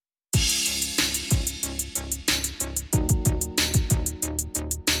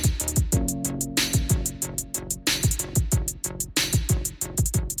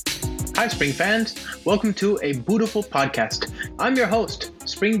Hi, Spring fans. Welcome to a beautiful podcast. I'm your host,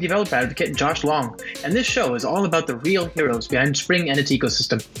 Spring developer advocate Josh Long, and this show is all about the real heroes behind Spring and its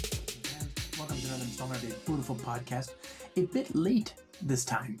ecosystem. Welcome to another installment of a beautiful podcast. A bit late this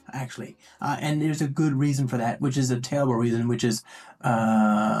time, actually, and there's a good reason for that, which is a terrible reason, which is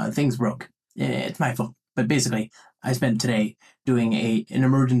things broke. It's my fault, but basically, I spent today doing an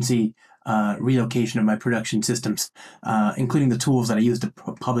emergency relocation of my production systems, including the tools that I use to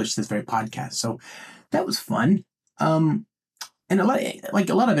publish this very podcast. So that was fun. And a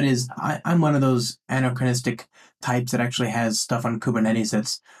lot of it is I'm one of those anachronistic types that actually has stuff on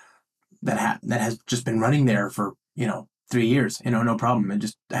Kubernetes that has just been running there for 3 years, no problem.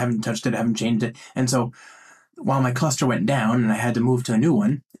 I haven't touched it, I haven't changed it. And so while my cluster went down and I had to move to a new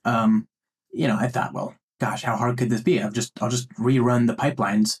one, I thought, well, gosh, how hard could this be? I'll just rerun the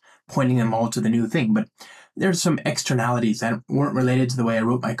pipelines, pointing them all to the new thing. But there's some externalities that weren't related to the way I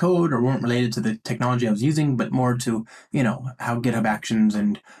wrote my code or weren't related to the technology I was using, but more to, how GitHub Actions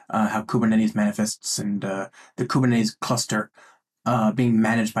and how Kubernetes manifests and the Kubernetes cluster being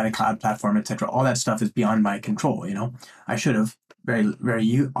managed by the cloud platform, etc. All that stuff is beyond my control. I should have very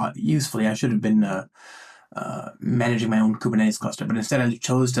usefully. I should have been managing my own Kubernetes cluster, but instead I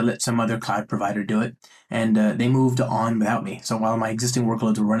chose to let some other cloud provider do it, and they moved on without me. So while my existing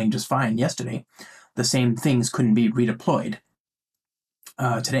workloads were running just fine yesterday, the same things couldn't be redeployed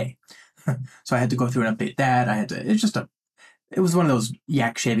today. So I had to go through and update that. It was one of those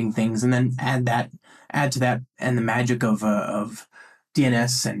yak shaving things, and then add to that, and the magic of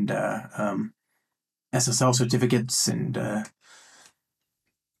DNS and SSL certificates and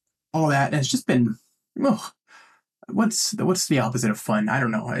all that. And it's just been, what's the opposite of fun? I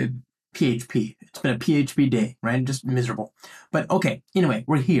don't know. PHP. It's been a PHP day, right? Just miserable. But okay. Anyway,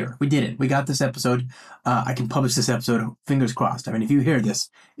 we're here. We did it. We got this episode. I can publish this episode. Fingers crossed. I mean, if you hear this,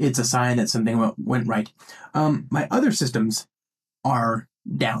 it's a sign that something went right. My other systems are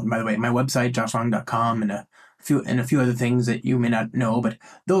down, by the way. My website, joshlong.com, and a few other things that you may not know, but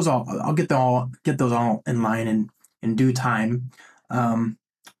I'll get those all in line in due time.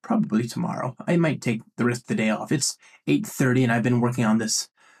 Probably tomorrow. I might take the rest of the day off. It's 8:30 and I've been working on this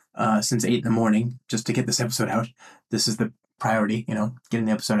since 8 in the morning just to get this episode out. This is the priority, getting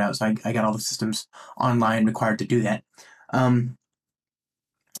the episode out. So I got all the systems online required to do that.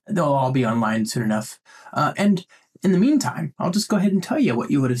 They'll all be online soon enough. And in the meantime, I'll just go ahead and tell you what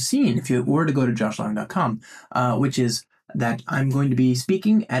you would have seen if you were to go to joshlong.com, which is that I'm going to be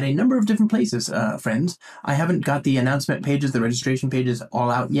speaking at a number of different places, friends. I haven't got the announcement pages, the registration pages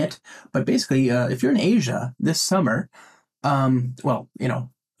all out yet, but basically, if you're in Asia this summer, Northern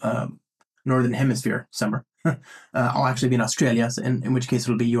Hemisphere summer, I'll actually be in Australia, in which case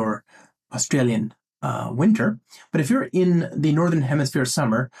it'll be your Australian winter. But if you're in the Northern Hemisphere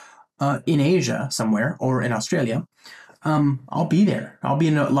summer, in Asia somewhere, or in Australia, I'll be there. I'll be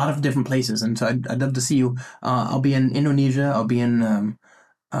in a lot of different places, and so I'd love to see you. I'll be in Indonesia. I'll be in,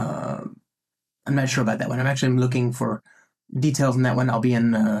 I'm not sure about that one. I'm actually looking for details on that one. I'll be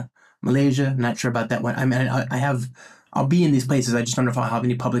in Malaysia. Not sure about that one. I mean, I'll be in these places. I just don't know if I'll have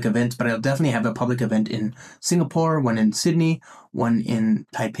any public events, but I'll definitely have a public event in Singapore, one in Sydney, one in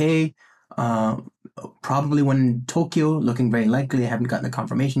Taipei, probably one in Tokyo, looking very likely. I haven't gotten the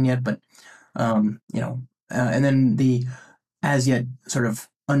confirmation yet, but, and then the as yet sort of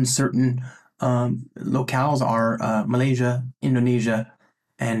uncertain locales are Malaysia, Indonesia,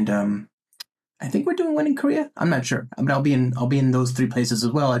 and I think we're doing one in Korea. I'm not sure, but I'll be in those three places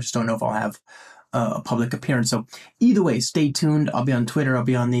as well. I just don't know if I'll have a public appearance. So either way, stay tuned. I'll be on Twitter.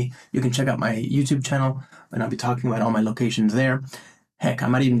 You can check out my YouTube channel, and I'll be talking about all my locations there. Heck, I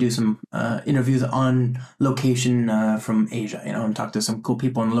might even do some interviews on location from Asia, and talk to some cool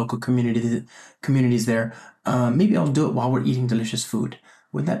people in the local communities there. Maybe I'll do it while we're eating delicious food.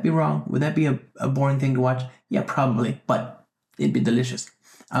 Would that be wrong? Would that be a boring thing to watch? Yeah, probably, but it'd be delicious.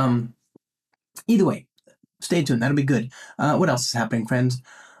 Either way, stay tuned. That'll be good. What else is happening, friends?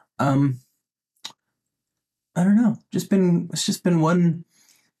 I don't know. It's just been one.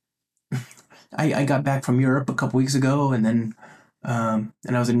 I got back from Europe a couple weeks ago, and then and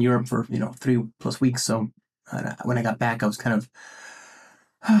I was in Europe for 3+ weeks. So when I got back, I was kind of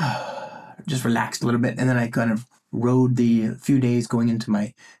just relaxed a little bit, and then I kind of rode the few days going into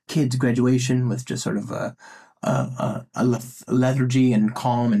my kids' graduation with just sort of a lethargy and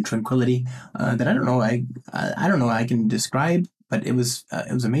calm and tranquility that I don't know I can describe, but it was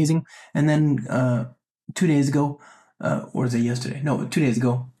amazing. And then 2 days ago, or was it yesterday? No, 2 days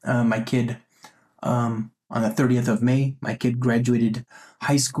ago, my kid. On the 30th of May, my kid graduated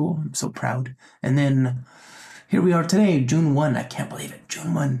high school. I'm so proud. And then Here we are today, June 1. I can't believe it.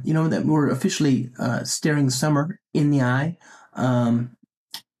 June 1. You know that we're officially staring summer in the eye. The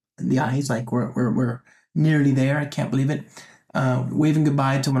eyes, like we're nearly there. I can't believe it. Waving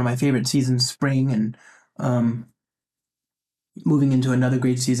goodbye to one of my favorite seasons, spring, and moving into another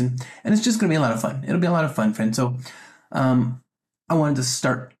great season. And it's just going to be a lot of fun. It'll be a lot of fun, friends. So I wanted to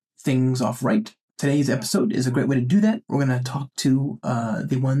start things off right. Today's episode is a great way to do that. We're going to talk to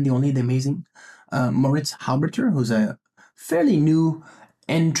the one, the only, the amazing Moritz Halbritter, who's a fairly new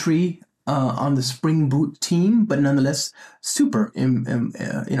entry on the Spring Boot team, but nonetheless super,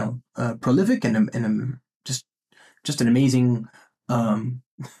 prolific and just an amazing,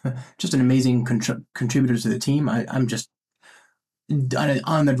 contributor to the team. I'm just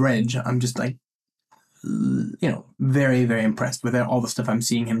on the dredge. I'm just like, very, very impressed with all the stuff I'm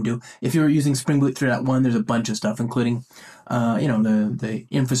seeing him do. If you're using Spring Boot 3.1, there's a bunch of stuff, including, the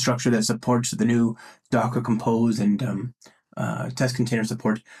infrastructure that supports the new Docker Compose and test container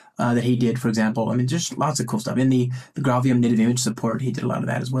support that he did, for example. I mean, just lots of cool stuff. In the Graalvm native image support, he did a lot of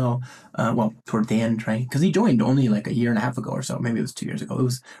that as well. Toward the end, right? Because he joined only like a year and a half ago or so. Maybe it was 2 years ago. It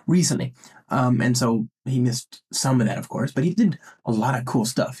was recently. And so he missed some of that, of course. But he did a lot of cool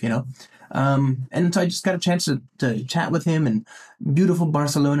stuff, And so I just got a chance to chat with him in beautiful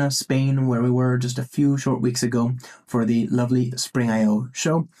Barcelona, Spain, where we were just a few short weeks ago for the lovely Spring I.O.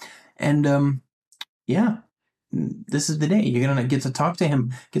 show. And this is the day. You're going to get to talk to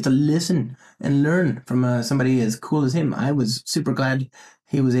him, get to listen and learn from somebody as cool as him. I was super glad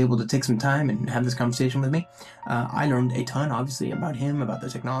he was able to take some time and have this conversation with me. I learned a ton, obviously, about him, about the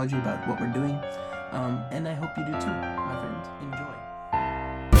technology, about what we're doing. And I hope you do too, my friends. Enjoy.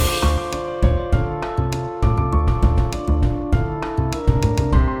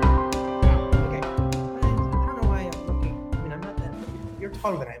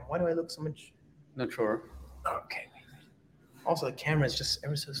 Taller than I am. Why do I look so much? Not sure. Okay. Also, the camera is just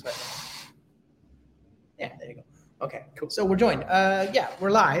ever so slightly. Yeah, there you go. Okay, cool. So we're joined. We're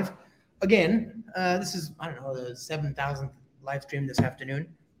live again. This is, I don't know, the 7,000th live stream this afternoon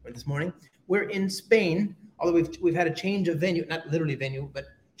or this morning. We're in Spain, although we've had a change of venue, not literally venue, but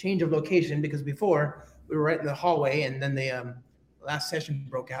change of location, because before we were right in the hallway, and then the last session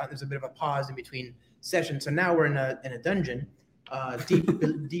broke out. There's a bit of a pause in between sessions, so now we're in a dungeon.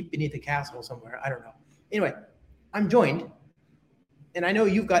 Deep beneath the castle somewhere. I don't know. Anyway, I'm joined, and I know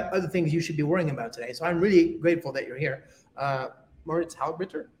you've got other things you should be worrying about today, so I'm really grateful that you're here. Moritz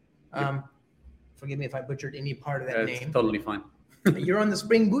Halbritter. Forgive me if I butchered any part of that name. It's totally fine. You're on the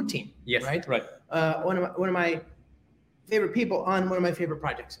Spring Boot team. Yes, right? Right. One of my favorite people on one of my favorite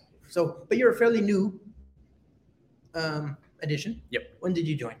projects. So, but you're a fairly new addition. Yep. When did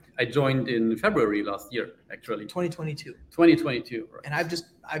you join? I joined in February last year, actually. 2022. 2022. Right. And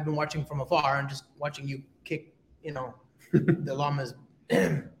I've been watching from afar and just watching you kick, the llamas,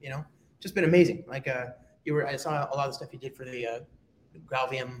 just been amazing. Like I saw a lot of stuff you did for the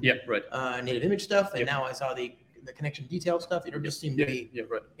Graalvm native image stuff, and now I saw the connection detail stuff. It just seemed to be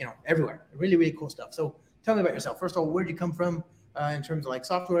everywhere. Really, really cool stuff. So tell me about yourself. First of all, where did you come from in terms of like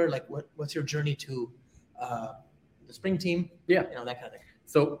software? Like what's your journey to the Spring team? Yeah. That kind of thing.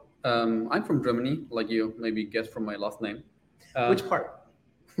 So I'm from Germany, like you maybe guessed from my last name. Which part?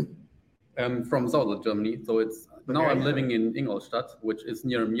 From southern Germany. So it's Bavaria. Now I'm living in Ingolstadt, which is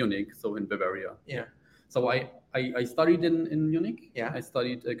near Munich, so in Bavaria. Yeah. So I studied in Munich. Yeah. I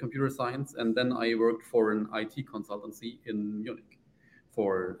studied computer science, and then I worked for an IT consultancy in Munich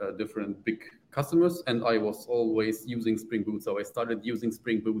for different big customers, and I was always using Spring Boot. So I started using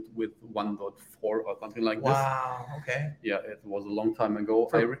Spring Boot with 1.4 or something like this. Wow. Okay. Yeah, it was a long time ago.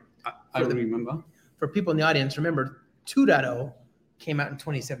 I remember. For people in the audience, remember 2.0 came out in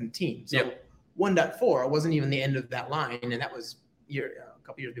 2017. So 1.4 wasn't even the end of that line, and that was a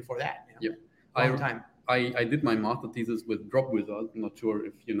couple years before that. Long time. I did my master thesis with Drop Wizard. I'm not sure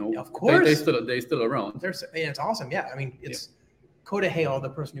if you know. Of course. They're still around. It's awesome. Yeah. I mean, it's Koda Hale, the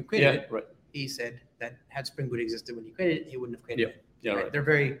person who created it. Right. He said that had Spring Boot existed when he created it, he wouldn't have created it. Yeah, right. They're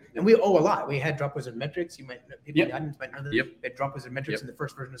very, and we owe a lot. We had Drop Wizard metrics. People in the audience might know that. Yep. We had Drop Wizard metrics in the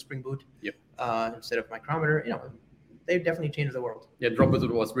first version of Spring Boot. Yep. Instead of Micrometer. They definitely changed the world. Yeah, Drop Wizard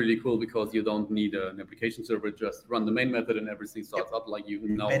was really cool because you don't need an application server. Just run the main method and everything starts up like you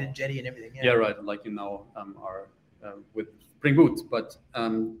know. Embedded Jetty and everything. Yeah, right. Like you now are with Spring Boot. But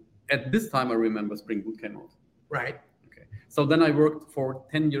at this time, I remember Spring Boot came out. Right. Okay. So then I worked for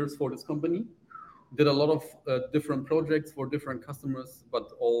 10 years for this company. Did a lot of different projects for different customers,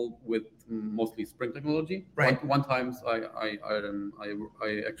 but all with mostly Spring technology. Right. One time I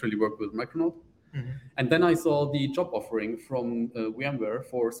actually worked with Micronaut. Mm-hmm. And then I saw the job offering from VMware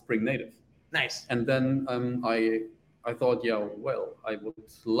for Spring Native. Nice. And then I thought, yeah, well, I would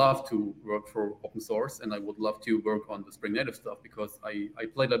love to work for open source, and I would love to work on the Spring Native stuff, because I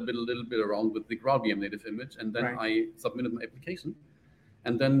played a little bit around with the GraalVM native image, and then I submitted my application.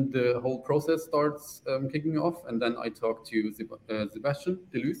 And then the whole process starts kicking off, and then I talked to Sebastian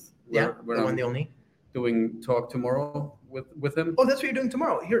Deleuze. The one, the only. Doing talk tomorrow with him. Oh, that's what you're doing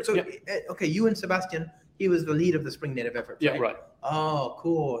tomorrow. Here, so okay, you and Sebastian. He was the lead of the Spring Native effort. Yeah, right. Oh,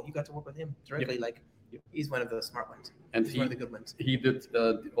 cool. You got to work with him directly. Like, he's one of the smart ones. And he's one of the good ones. He did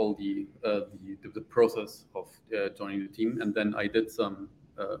all the process of joining the team, and then I did some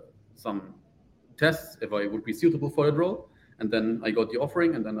tests if I would be suitable for that role. And then I got the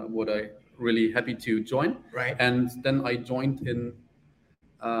offering, and then I really happy to join. Right. And then I joined in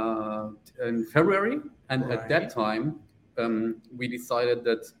February, and at that time we decided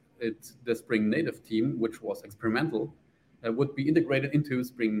that the Spring Native team, which was experimental, would be integrated into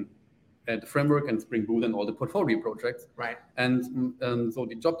Spring the framework and Spring Boot and all the portfolio projects. Right. And so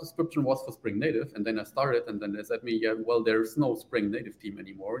the job description was for Spring Native, and then I started, and then they said me, yeah, well, there's no Spring Native team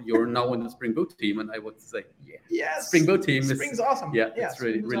anymore. You're now in the Spring Boot team, and I would say, yes, Spring Boot team Spring's awesome. Yeah, it's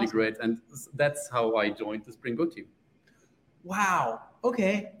really awesome. Great, and that's how I joined the Spring Boot team. Wow.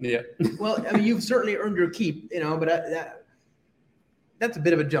 Okay. Yeah. Well, I mean, you've certainly earned your keep, but that's a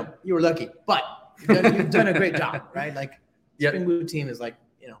bit of a jump. You were lucky, but you've done a great job, right? Like, Spring Boot team is like,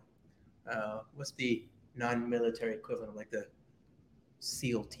 what's the non-military equivalent of like the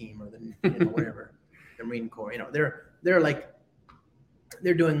SEAL team or the whatever, the Marine Corps?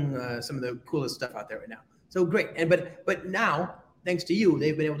 They're doing some of the coolest stuff out there right now. So great, and but now thanks to you,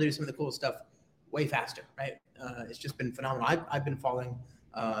 they've been able to do some of the cool stuff way faster, right? It's just been phenomenal. I've been following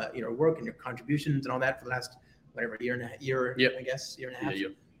your work and your contributions and all that for the last year and a half. Yeah.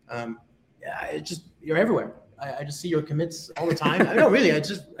 It's just you're everywhere. I just see your commits all the time. I know, really, it's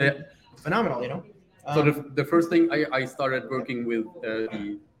just phenomenal, So the first thing I started working with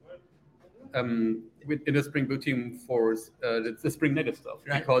in the Spring Boot team for the Spring Native stuff,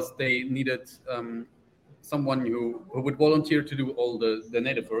 because they needed someone who would volunteer to do all the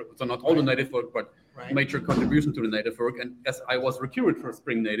native work. So not all the native work, but major contribution to the native work. And as I was recruited for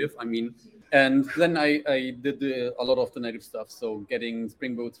Spring Native, and then I did a lot of the native stuff. So getting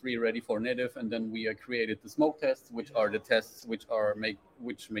Spring Boot 3 ready for native, and then we created the smoke tests, which are the tests which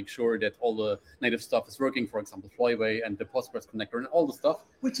make sure that all the native stuff is working. For example, Flyway and the Postgres connector and all the stuff.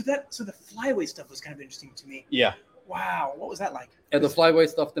 So the Flyway stuff was kind of interesting to me. Yeah. Wow, what was that like? The Flyway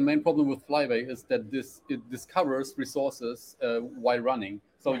stuff, the main problem with Flyway is that it discovers resources while running.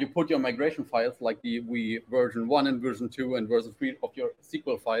 So you put your migration files, like the version 1 and version 2 and version 3 of your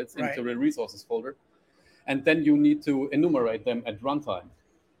SQL files into the resources folder. And then you need to enumerate them at runtime.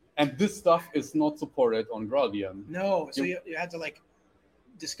 And this stuff is not supported on GraalVM. No, so you had to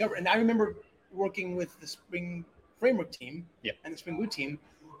discover. And I remember working with the Spring Framework team and the Spring Boot team,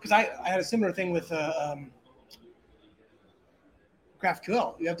 because I had a similar thing with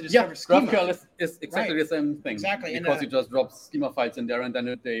GraphQL. You have to discover schema. GraphQL is exactly the same thing. Exactly. Because you just drop schema files in there, and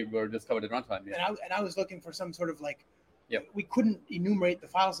then they were discovered at runtime. Yeah. And I was looking for some sort of we couldn't enumerate the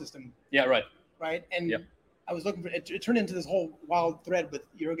file system. Yeah, right. Right. And I was looking for it. It turned into this whole wild thread with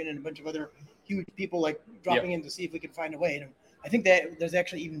Jürgen and a bunch of other huge people dropping in to see if we could find a way. And I think that there's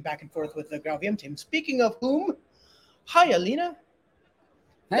actually even back and forth with the GraalVM team. Speaking of whom, hi, Alina.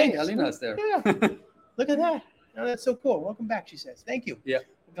 Hey, Alina is there. Yeah. Look at that. Oh, that's so cool. Welcome back, she says. Thank you. Yeah.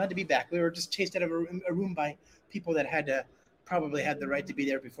 Glad to be back. We were just chased out of a room by people that probably had the right to be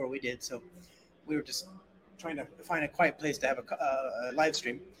there before we did. So we were just trying to find a quiet place to have a live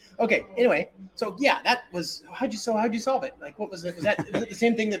stream. Okay. Anyway, so that was how'd you solve it? Like, what was it? Was it the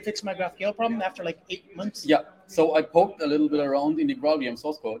same thing that fixed my GraphQL problem after 8 months? Yeah. So I poked a little bit around in the GraalVM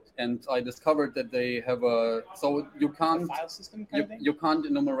source code, and I discovered that they have you can't file system kind of thing? You can't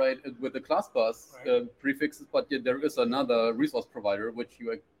enumerate it with the class bus prefixes, but there is another resource provider which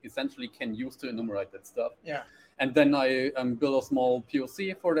you essentially can use to enumerate that stuff. Yeah. And then I built a small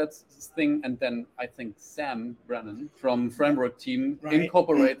POC for that thing, and then I think Sam Brennan from Framework team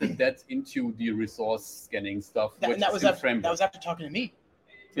incorporated that into the resource scanning stuff. That was after talking to me.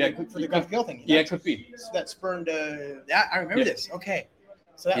 For the GraphQL thing. It could be. So that spurned. I remember this. Okay,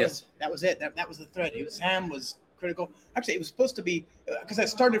 so that was it. That was the thread. Sam was critical. Actually, it was supposed to be because I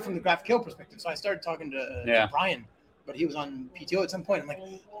started from the GraphQL perspective. So I started talking to Brian, but he was on PTO at some point. I'm like,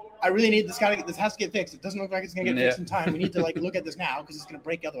 I really need this guy. This has to get fixed. It doesn't look like it's gonna get fixed in time. We need to look at this now because it's gonna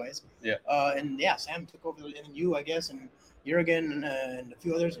break otherwise. Yeah. Sam took over, and you, I guess, and Jürgen and a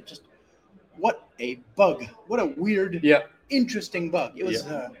few others. Just what a bug! What a weird. Interesting bug. It was,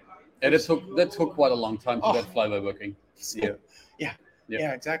 and that took quite a long time to get Flyway working.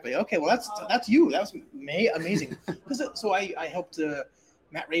 Yeah, exactly. Okay, well that's you. That was amazing. So I helped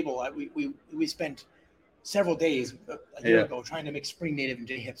Matt Rabel. We spent several days a year ago trying to make Spring Native and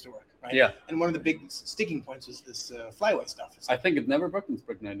JHipster work, right? Yeah. And one of the big sticking points was this flyway stuff. I think it never worked in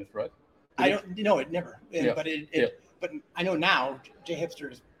Spring Native, right? I don't know. It never. But I know now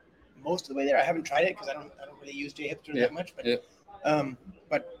JHipster is most of the way there. I haven't tried it because I don't really use JHipster that much. But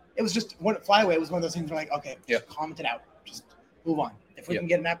it was just flyway was one of those things where like, okay, just comment it out, just move on. If we can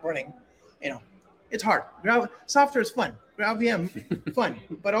get an app running, it's hard. Software is fun. GraalVM, fun,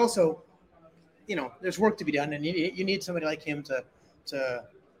 but also, there's work to be done, and you need somebody like him to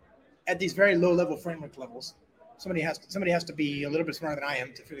at these very low level framework levels. Somebody has to be a little bit smarter than I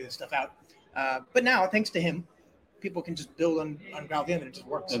am to figure this stuff out. But now, thanks to him, people can just build on GraalVM and it just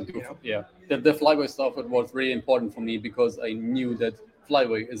works. Yeah, the Flyway stuff, it was really important for me because I knew that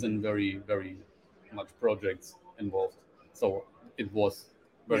Flyway isn't very, very much projects involved. So it was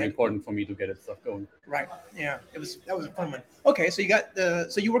very important for me to get it stuff going. Right. Yeah. That was a fun one. Okay. So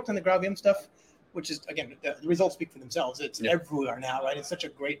you worked on the GraalVM stuff, which is, again, the results speak for themselves. It's everywhere now, right? It's such a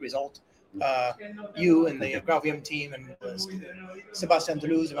great result. You and the GraalVM team and Sebastian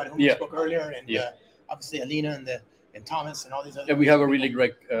Deleuze, about whom we spoke earlier, and obviously Alina and Thomas and all these other. Yeah, we have a really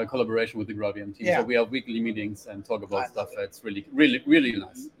great collaboration with the GraalVM team. So we have weekly meetings and talk about stuff. It's really, really, really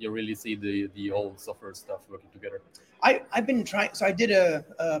nice. You really see the whole software stuff working together. I've been trying. So I did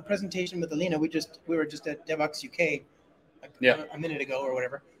a presentation with Alina. We were just at Devox UK a minute ago or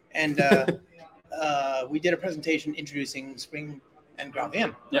whatever, and we did a presentation introducing Spring and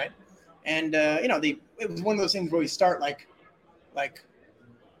GraalVM, right? And it was one of those things where we start like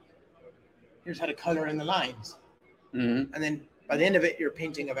here's how to color in the lines, and then by the end of it you're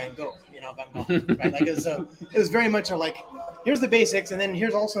painting a Van Gogh, right? Like it was very much like here's the basics, and then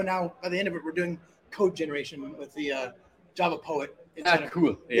here's also now by the end of it we're doing code generation with the Java Poet.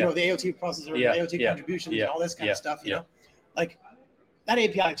 Cool. The AOT processor, the AOT contributions, and all this kind of stuff. Like that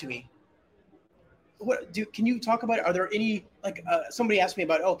API to me. Can you talk about it? Are there any somebody asked me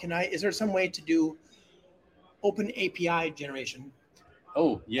about is there some way to do open API generation?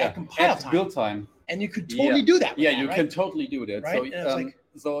 At compile time. Build time. And you could totally do that. You can totally do that. Right?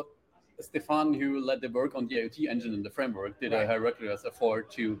 So Stefan, who led the work on the AOT engine in the framework, did a Hercules effort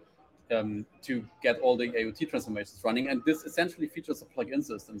to get all the AOT transformations running. And this essentially features a plug-in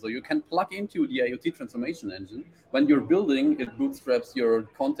system. So you can plug into the AOT transformation engine. When you're building, it bootstraps your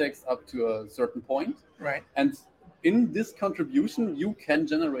context up to a certain point. Right. And in this contribution, you can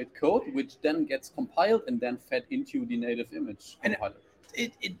generate code, which then gets compiled and then fed into the native image compiler.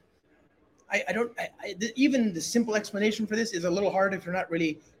 Even the simple explanation for this is a little hard if you're not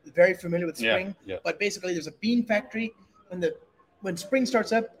really very familiar with Spring. But basically, there's a bean factory. When Spring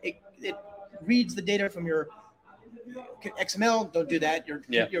starts up, it reads the data from your XML. Don't do that.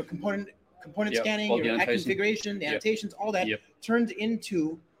 Your component scanning, your hack configuration, the annotations, all that turns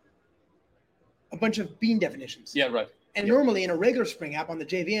into a bunch of bean definitions. And normally in a regular Spring app on the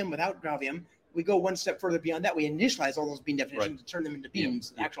JVM without GraalVM, we go one step further beyond that. We initialize all those bean definitions and turn them into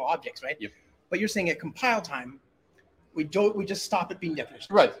beans, actual objects, right? But you're saying at compile time, we just stop at bean definitions.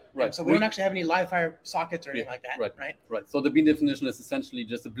 Right. So we don't actually have any live fire sockets or anything like that. Right. So the bean definition is essentially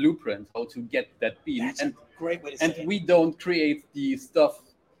just a blueprint how to get that bean. That's a great way to say it. And we don't create the stuff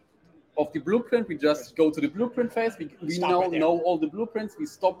of the blueprint. We just go to the blueprint phase. We now know all the blueprints. We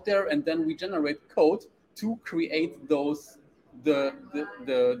stop there, and then we generate code to create those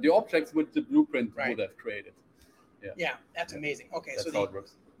the objects which the blueprint would have created. Yeah, that's amazing. Okay, that's how it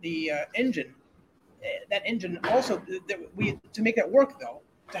works. The engine. That engine also to make that work though,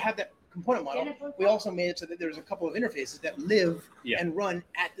 to have that component model, we also made it so that there's a couple of interfaces that live and run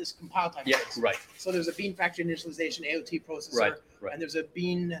at this compile time phase. So there's a bean factory initialization AOT processor, and there's a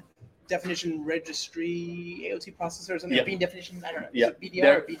bean definition registry AOT processors, and a bean definition. I don't know. Is it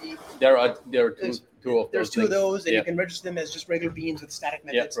BDR or BD? There are two of those. There's two of those, and you can register them as just regular beans with static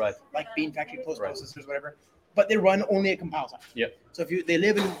methods, like bean factory post processors, whatever. But they run only at compile time. So if they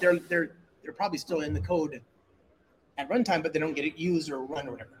live in they're probably still in the code at runtime, but they don't get it used or run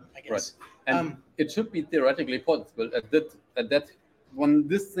or whatever, I guess. And it should be theoretically possible at that when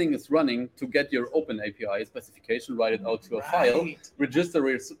this thing is running to get your open API specification, write it out to a file, register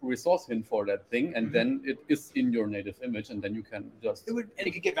resource hint for that thing, and then it is in your native image, and then you can just... and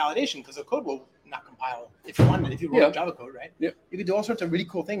you could get validation because the code will not compile if you wanted, if you wrote Java code, right? You could do all sorts of really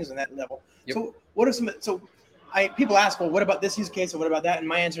cool things in that level. So what are people ask, well, what about this use case or what about that? And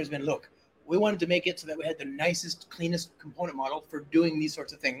my answer has been, look, we wanted to make it so that we had the nicest, cleanest component model for doing these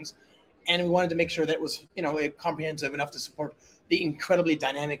sorts of things. And we wanted to make sure that it was, comprehensive enough to support the incredibly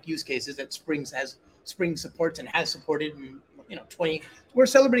dynamic use cases that Spring supports and has supported and, 20. We're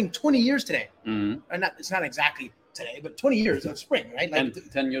celebrating 20 years today. Mhm. It's not exactly today, but 20 years of Spring, right? And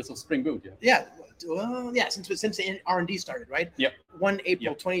 10 years of Spring Boot, yeah. Well, yeah, since the R&D started, right? Yep. 1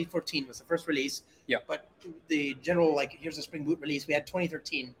 April Yep. 2014 was the first release. Yeah. But the general, here's a Spring Boot release. We had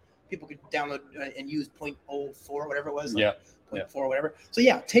 2013. People could download and use 0.04, whatever it was. 0.4, whatever. So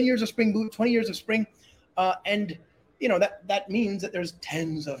 10 years of Spring Boot, 20 years of Spring, and that means that there's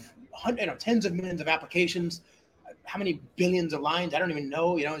tens of millions of applications. How many billions of lines? I don't even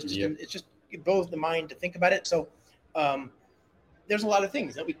know. It's just it blows the mind to think about it. So there's a lot of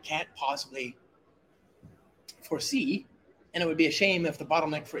things that we can't possibly foresee, and it would be a shame if the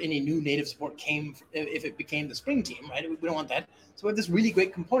bottleneck for any new native support if it became the Spring team, right? We don't want that. So we have this really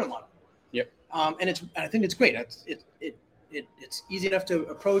great component model. Yep. And I think it's great. It's easy enough to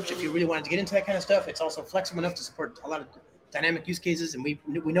approach if you really wanted to get into that kind of stuff. It's also flexible enough to support a lot of dynamic use cases, and we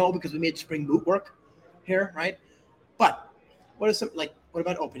know because we made Spring Boot work here, right? But what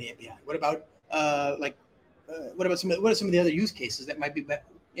about Open API? What about some of the other use cases that might be that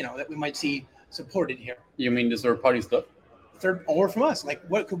we might see supported here? You mean the third-party stuff? Or from us,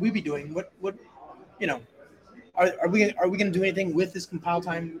 what could we be doing? What are we going to do anything with this compile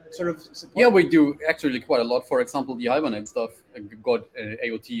time sort of support? Yeah, we do actually quite a lot. For example, the Hibernate stuff got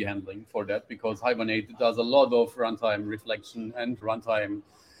AOT handling for that, because Hibernate does a lot of runtime reflection and runtime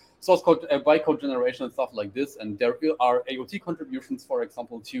source code, bytecode generation and stuff like this. And there are AOT contributions, for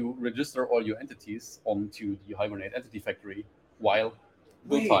example, to register all your entities onto the Hibernate entity factory while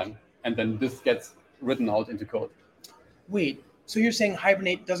build time. And then this gets written out into code. Wait, so you're saying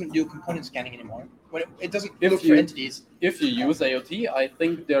Hibernate doesn't do component scanning anymore? When it doesn't look for entities? If you use AOT, I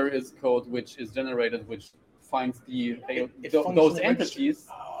think there is code which is generated which finds those entities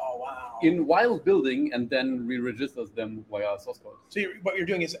while building and then re-registers them via source code. So what you're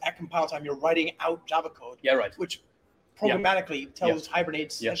doing is at compile time, you're writing out Java code. Yeah, right. Which programmatically tells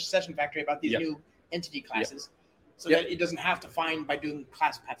Hibernate's session factory about these new entity classes. So that it doesn't have to find by doing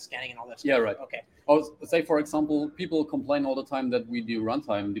class path scanning and all that stuff. Yeah, right. Okay. Or say, for example, people complain all the time that we do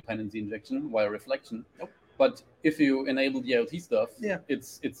runtime dependency injection via reflection. Nope. But if you enable the IoT stuff,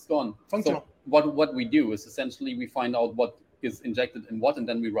 it's gone. Functional. So what we do is essentially we find out what is injected in what, and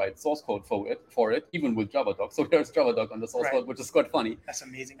then we write source code for it, even with JavaDoc. So there's JavaDoc on the source code, which is quite funny. That's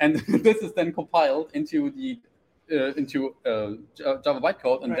amazing. And this is then compiled into the Java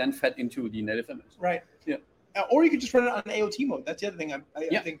bytecode and then fed into the native image. Right. Yeah. Or you could just run it on AOT mode. That's the other thing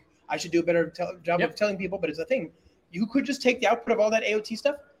I think I should do a better job of telling people, but it's a thing. You could just take the output of all that AOT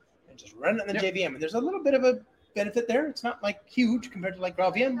stuff and just run it on the JVM. And there's a little bit of a benefit there. It's not huge compared to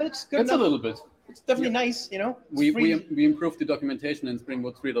GraalVM, but it's good enough. It's a little bit. It's definitely nice, We improved the documentation in Spring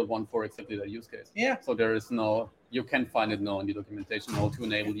Boot 3.1 for exactly that use case. Yeah. So there is you can find it now in the documentation how to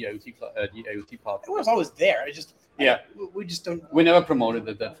enable the IoT part. It was always there. It just we just don't. We never promoted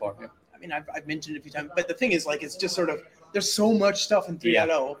it that far. Yeah. I mean, I've mentioned it a few times, but the thing is, it's just sort of there's so much stuff in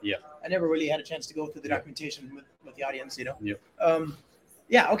 3.0. Yeah. I never really had a chance to go through the documentation with the audience,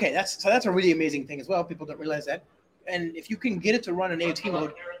 Yeah. Okay. That's a really amazing thing as well. People don't realize that. And if you can get it to run in AOT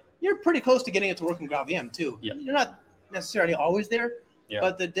mode, you're pretty close to getting it to work in GraalVM too. Yeah. You're not necessarily always there, Yeah.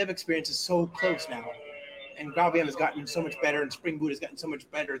 but the dev experience is so close now. And GraalVM has gotten so much better, and Spring Boot has gotten so much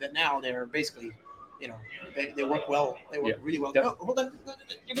better that now they're basically, they work well. They work really well. Yeah. Oh, hold on.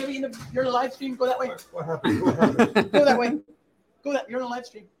 You're going to be you're in a live stream. Go that way. What happened? Go that way. You're on a live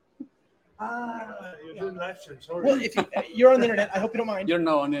stream. You're doing live stream, sorry. Well, if you're on the internet, I hope you don't mind. You're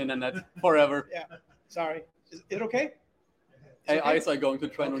now on the internet forever. Yeah. Sorry. Is it okay? Hey, eyes are going to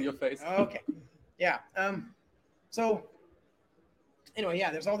train on your face. Okay. Yeah. So anyway,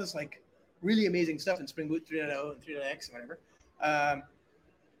 there's all this really amazing stuff in Spring Boot 3.0 and 3.x and whatever.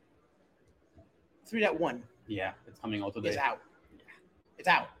 3.1 it's coming out today. is out. It's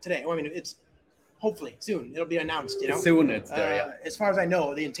out today. Well, I mean, it's hopefully soon. It'll be announced. Soon it's there. As far as I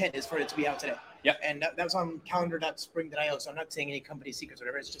know, the intent is for it to be out today. Yeah. And that was on calendar.spring.io. So I'm not saying any company secrets or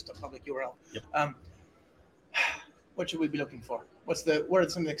whatever. It's just a public URL. Yep. What should we be looking for? What are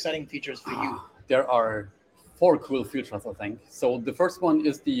some of the exciting features for you? There are 4 cool features, I think. So the first one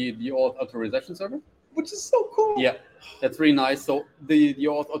is the auth authorization server, which is so cool. Yeah, that's really nice. So the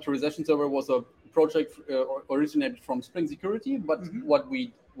auth authorization server was a project originated from Spring Security, but what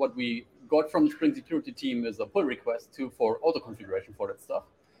we got from the Spring Security team is a pull request for auto configuration for that stuff.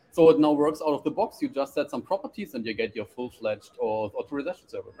 So it now works out of the box. You just set some properties and you get your full-fledged authorization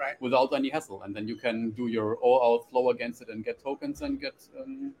server without any hassle. And then you can do your OAuth flow against it and get tokens and get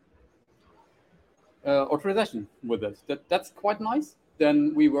authorization with it. That's quite nice.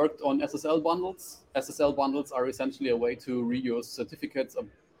 Then we worked on SSL bundles. SSL bundles are essentially a way to reuse certificates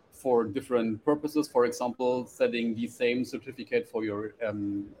for different purposes. For example, setting the same certificate for your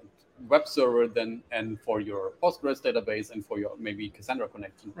web server and for your Postgres database and for your maybe Cassandra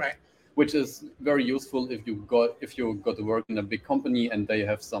connection. Right. Which is very useful if you got to work in a big company and they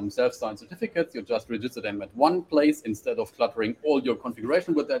have some self-signed certificates. You just register them at one place instead of cluttering all your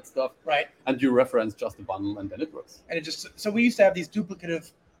configuration with that stuff. Right. And you reference just a bundle and then it works. And so we used to have these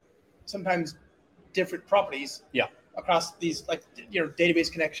duplicative, sometimes different properties. Yeah. Across these, like your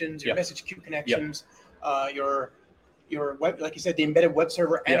database connections, your message queue connections, your web, like you said, the embedded web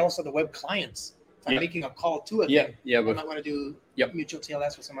server, and also the web clients. If I'm making a call to it, I might want to do mutual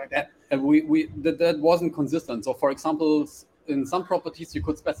TLS or something like that. And that wasn't consistent. So, for example, in some properties you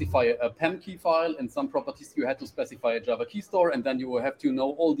could specify a PEM key file. In some properties you had to specify a Java key store, and then you will have to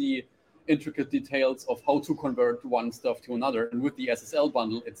know all the intricate details of how to convert one stuff to another. And with the SSL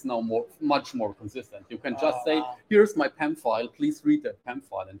bundle, it's now much more consistent. You can just say, here's my PEM file, please read that PEM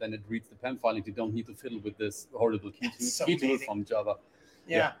file, and then it reads the PEM file, and you don't need to fiddle with this horrible key tool from Java.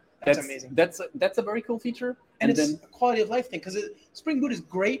 Yeah. That's amazing. That's a very cool feature. And it's a quality of life thing, because Spring Boot is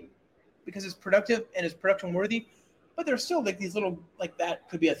great because it's productive and it's production worthy, but there's still like these little, like that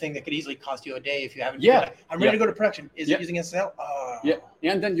could be a thing that could easily cost you a day if you haven't. I'm ready to go to production. Is it using SSL? Yeah,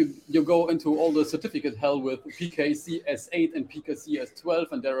 and then you go into all the certificate hell with PKCS8 and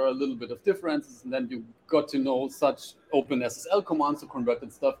PKCS12, and there are a little bit of differences, and then you got to know such open SSL commands to convert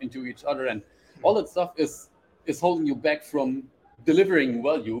that stuff into each other, and all that stuff is holding you back from delivering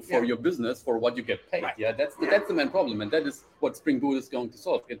value for your business for what you get paid. Right. That's the main problem, and that is what Spring Boot is going to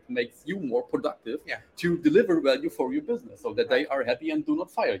solve. It makes you more productive to deliver value for your business, so that they are happy and do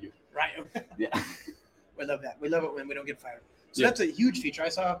not fire you. Right. We love that. We love it when we don't get fired. So that's a huge feature. I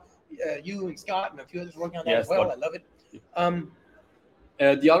saw you and Scott and a few others working on that as well. I love it.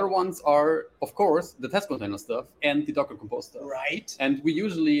 The other ones are, of course, the test container stuff and the Docker Compose stuff. Right. And we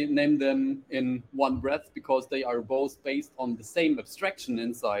usually name them in one breath because they are both based on the same abstraction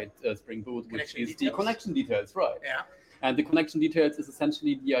inside Spring Boot, which is the connection details, right? Yeah. And the connection details is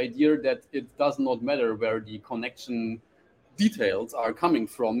essentially the idea that it does not matter where the connection details are coming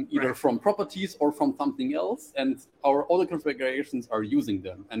from, either from properties or from something else, and all the configurations are using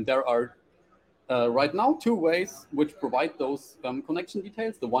them. And there are right now two ways which provide those connection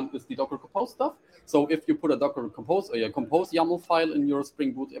details. The one is the Docker Compose stuff. So if you put a Docker Compose or a Compose YAML file in your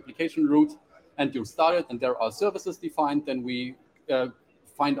Spring Boot application root and you start it and there are services defined, then we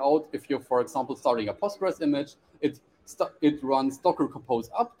find out if you're, for example, starting a Postgres image, it runs Docker Compose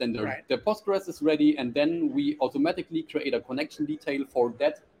up, then the Postgres is ready, and then we automatically create a connection detail for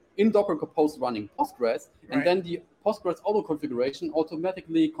that in Docker Compose running Postgres, and then the Postgres auto configuration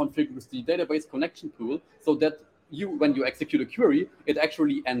automatically configures the database connection pool so that when you execute a query, it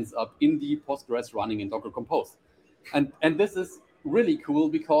actually ends up in the Postgres running in Docker Compose. And this is really cool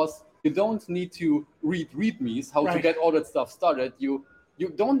because you don't need to read readmes how to get all that stuff started. You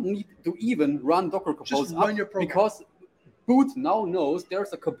don't need to even run Docker Compose up because Boot now knows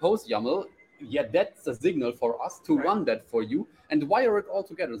there's a Compose YAML. Yeah, that's a signal for us to run that for you and wire it all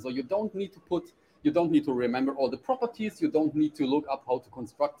together. So you don't need to remember all the properties. You don't need to look up how to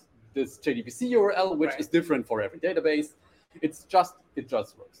construct this JDBC URL, which is different for every database. It just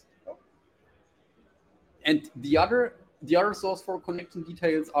works. And the other source for connection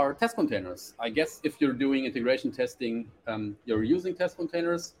details are test containers. I guess if you're doing integration testing, you're using test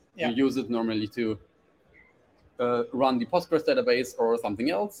containers. You use it normally to run the Postgres database or something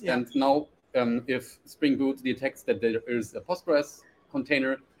else. And now if Spring Boot detects that there is a Postgres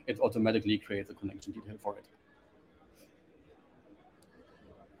container, it automatically creates a connection detail for it.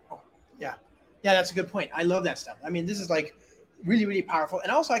 Yeah, that's a good point. I love that stuff. I mean, this is like really, really powerful.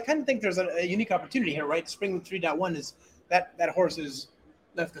 And also, I kind of think there's a unique opportunity here, right? Spring Boot 3.1 is that horse is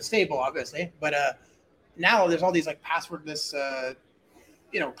left the stable, obviously. But now there's all these like passwordless,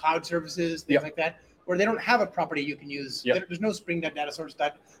 cloud services, things like that, where they don't have a property you can use. There's no Spring data source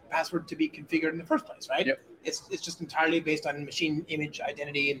password to be configured in the first place, right? It's just entirely based on machine image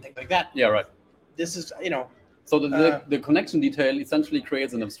identity and things like that. Yeah, right. This is, So the connection detail essentially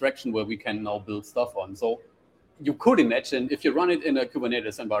creates an abstraction where we can now build stuff on. So you could imagine if you run it in a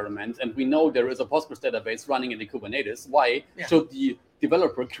Kubernetes environment, and we know there is a Postgres database running in the Kubernetes, why should the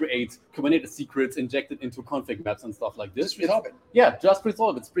developer create Kubernetes secrets injected into config maps and stuff like this? Just resolve it. Yeah, just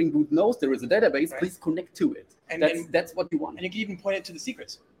resolve it. Spring Boot knows there is a database. Please connect to it. And that's what you want. And you can even point it to the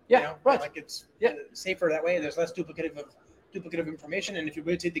secrets. Yeah, right. Like it's safer that way. There's less duplicative information. And if you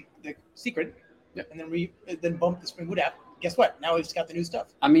rotate the secret, and then bump the Spring Boot app, guess what? Now we've just got the new stuff.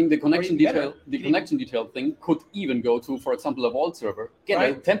 I mean, the connection even better. detail thing could even go to, for example, a vault server, get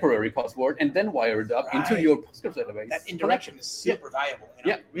a Right. temporary password, and then wire it up into Right. your PostScript database. That indirection is super valuable.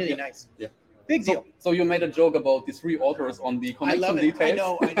 Really Yeah. nice. Yeah. Big deal. So you made a joke about the 3 authors on the I connection love it.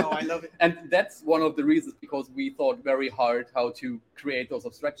 details. I know. I love it. And that's one of the reasons, because we thought very hard how to create those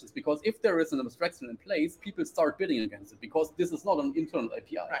abstractions. Because if there is an abstraction in place, people start bidding against it, because this is not an internal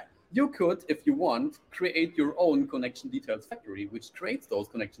API. Right. You could, if you want, create your own connection details factory, which creates those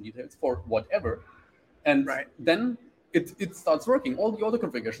connection details for whatever. And Right. then it starts working. All the other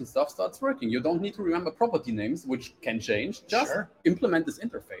configuration stuff starts working. You don't need to remember property names, which can change. Just Sure. implement this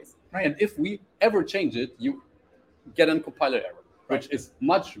interface. Right. And if we ever change it, you get a compiler error, which is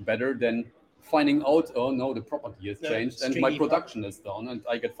much better than finding out, oh no, the property has The changed and my stringy production is down and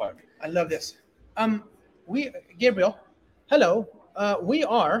I get fired. I love this. Gabriel, hello. I'm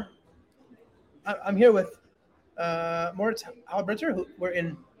here with Moritz Halbritter. We're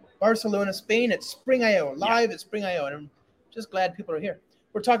in Barcelona, Spain at Spring IO, live at Spring IO, and I'm just glad people are here.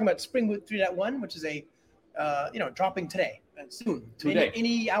 We're talking about Spring Boot 3.1, which is dropping today, soon, Today.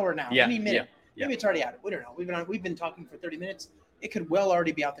 any hour now, Yeah, any minute. yeah. Maybe it's already out. We don't know. We've been talking for 30 minutes. It could well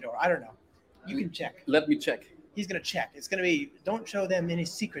already be out the door. I don't know. You can check. Let me check. He's gonna check. It's gonna be. Don't show them any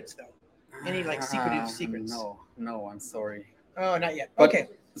secrets though. Any secretive secrets. No, I'm sorry. Oh, not yet. But- Okay.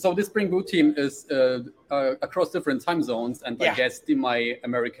 So this Spring Boot team is across different time zones, and Yeah. I guess my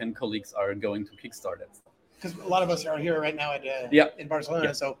American colleagues are going to kickstart it. Because a lot of us are here right now in Barcelona,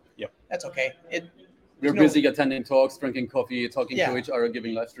 Yeah. so Yeah. that's okay. We're No. busy attending talks, drinking coffee, talking Yeah. to each other,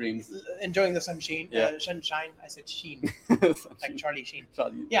 giving live streams. Enjoying the sunshine. Yeah. Sunshine. I said sheen, like Charlie Sheen.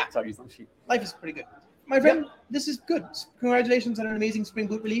 Charlie, Yeah. Charlie's on sheet. Life is pretty good. My friend, this is good. Congratulations on an amazing Spring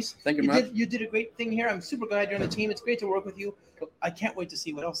Boot release. Thank you, Matt. You did a great thing here. I'm super glad you're on the team. It's great to work with you. I can't wait to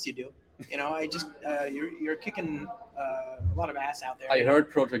see what else you do. You're kicking a lot of ass out there. I heard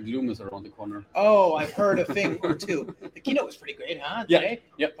Project Loom is around the corner. Oh, I've heard a thing or two. The keynote was pretty great, huh? Yeah, Today?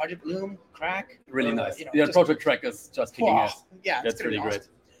 yeah. Project Bloom, Crack. Really nice. just- Project Track is just kicking Wow. ass. Yeah, it's That's gonna be really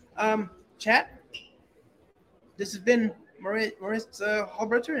awesome. great. Chat. This has been Moritz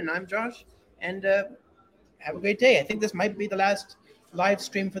Halbritter, and I'm Josh. And have a great day. I think this might be the last live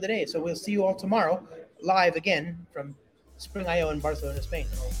stream for the day. So we'll see you all tomorrow, live again from Spring IO in Barcelona, Spain.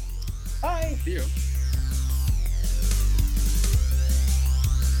 Bye. See you.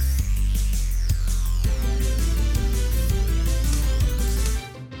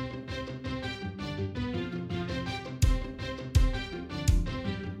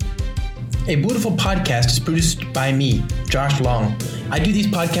 A Beautiful Podcast is produced by me, Josh Long. I do these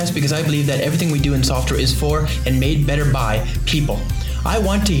podcasts because I believe that everything we do in software is for and made better by people. I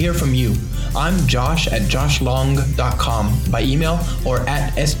want to hear from you. I'm Josh at joshlong.com by email or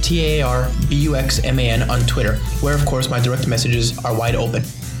at STARBUXMAN on Twitter, where of course my direct messages are wide open.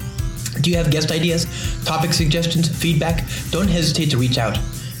 Do you have guest ideas, topic suggestions, feedback? Don't hesitate to reach out.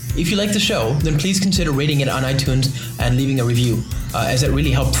 If you like the show, then please consider rating it on iTunes and leaving a review, as it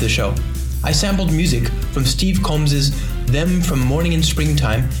really helps the show. I sampled music from Steve Combs's Them from Morning in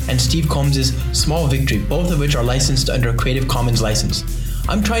Springtime and Steve Combs's Small Victory, both of which are licensed under a Creative Commons license.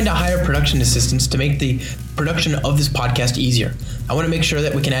 I'm trying to hire production assistants to make the production of this podcast easier. I want to make sure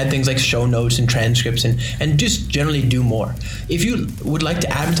that we can add things like show notes and transcripts and just generally do more. If you would like to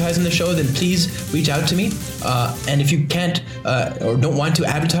advertise on the show, then please reach out to me. And if you can't or don't want to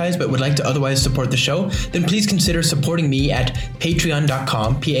advertise but would like to otherwise support the show, then please consider supporting me at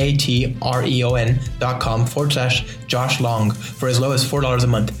patreon.com, patreon.com/Josh Long for as low as $4 a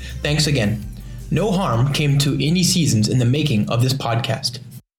month. Thanks again. No harm came to any seasons in the making of this podcast.